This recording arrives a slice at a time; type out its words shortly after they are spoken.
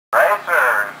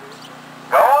Racers,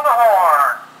 go on the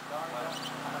horn.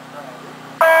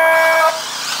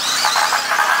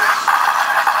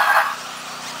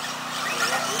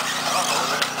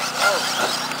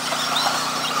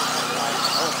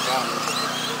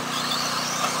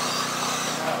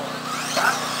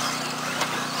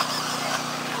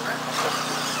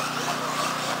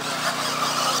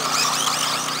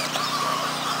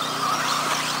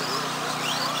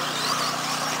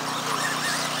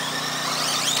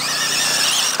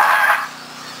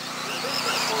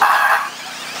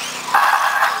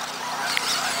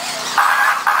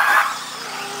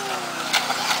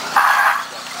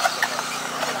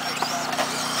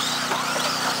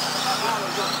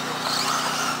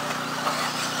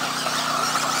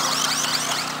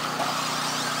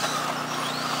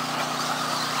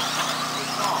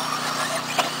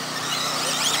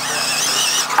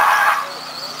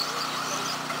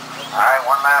 Alright,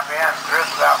 one lap in. Chris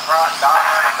is out front. Don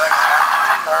in second,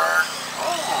 lap third.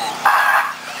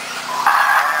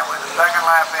 And with the second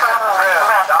lap in, Chris,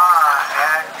 Don,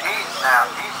 and Keith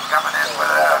now. Keith's coming in with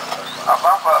a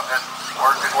bump up and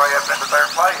worked his way up into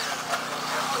third place.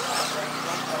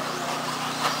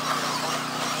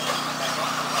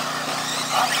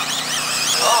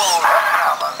 Oh, that's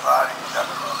out my body.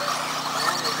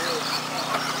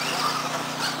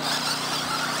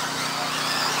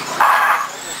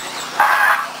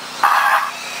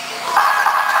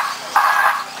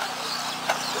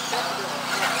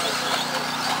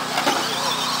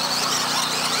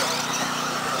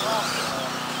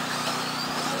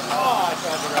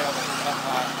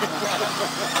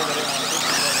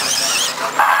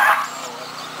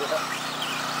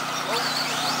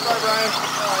 Sorry, Brian.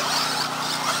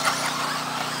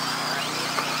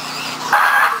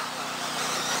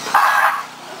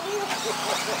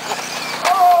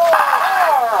 Oh,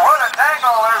 what a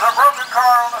tangle. There's a broken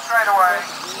car on the straightaway.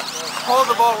 Hold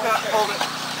the ball cut, hold it.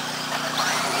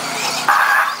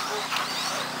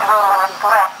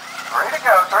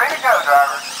 Three to go,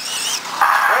 driver.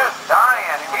 Chris, Donnie,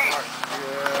 and Keith.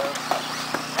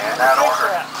 Yeah. In that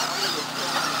order.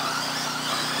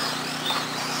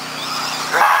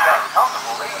 Chris has got a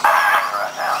comfortable lead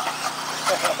right now.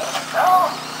 No.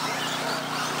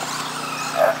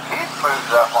 As Keith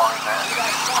moves up on him then.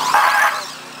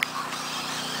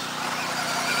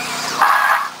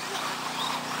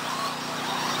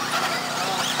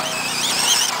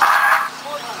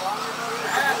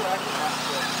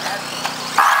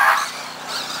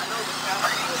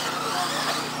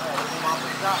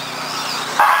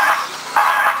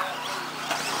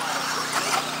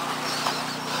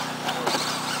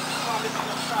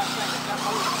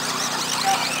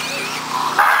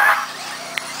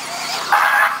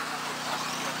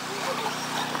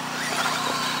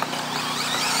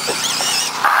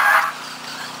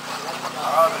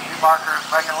 Oh, the shoe marker is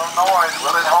making a little noise.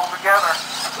 Will it hold together?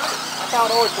 I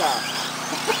found overtime.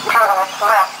 Two to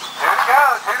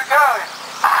go.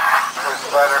 Just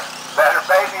better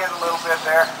babying a little bit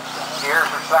there.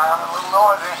 Gears are sounding a little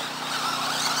noisy.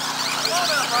 Come on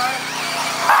now, Brian.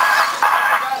 I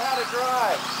forgot how to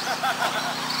drive.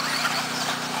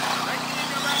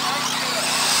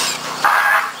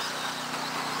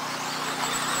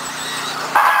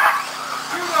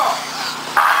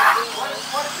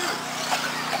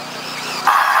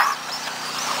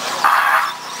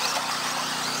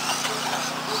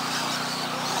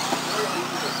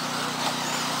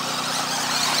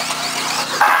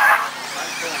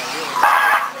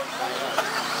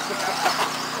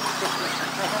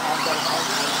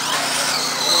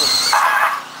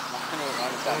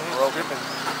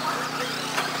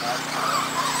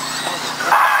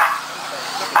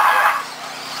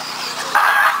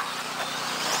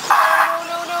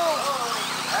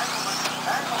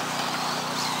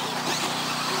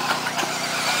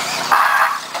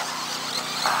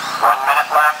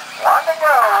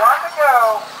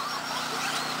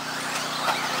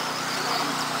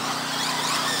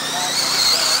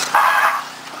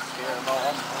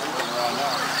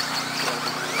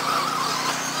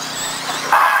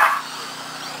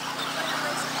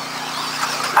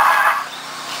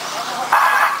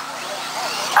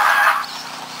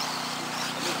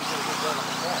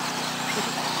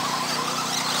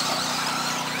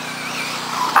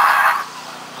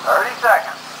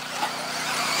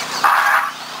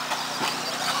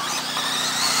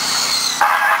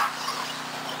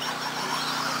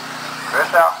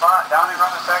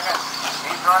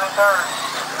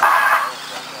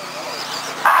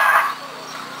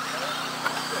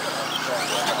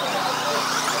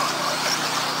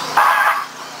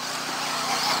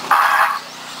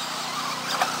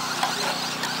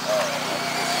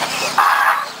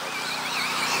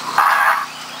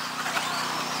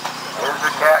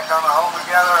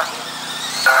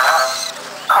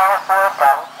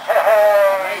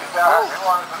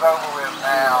 Cars is over with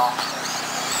now.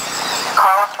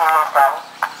 Car 4 is done.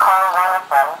 Car 1 is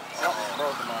done. Nope,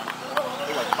 both of them.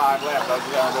 We got 5 left. I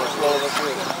just gotta go slow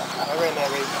through. I ran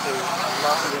that race too.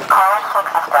 Car 6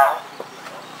 is done.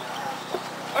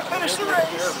 I finished the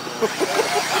race.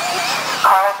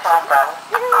 Car 2 is done.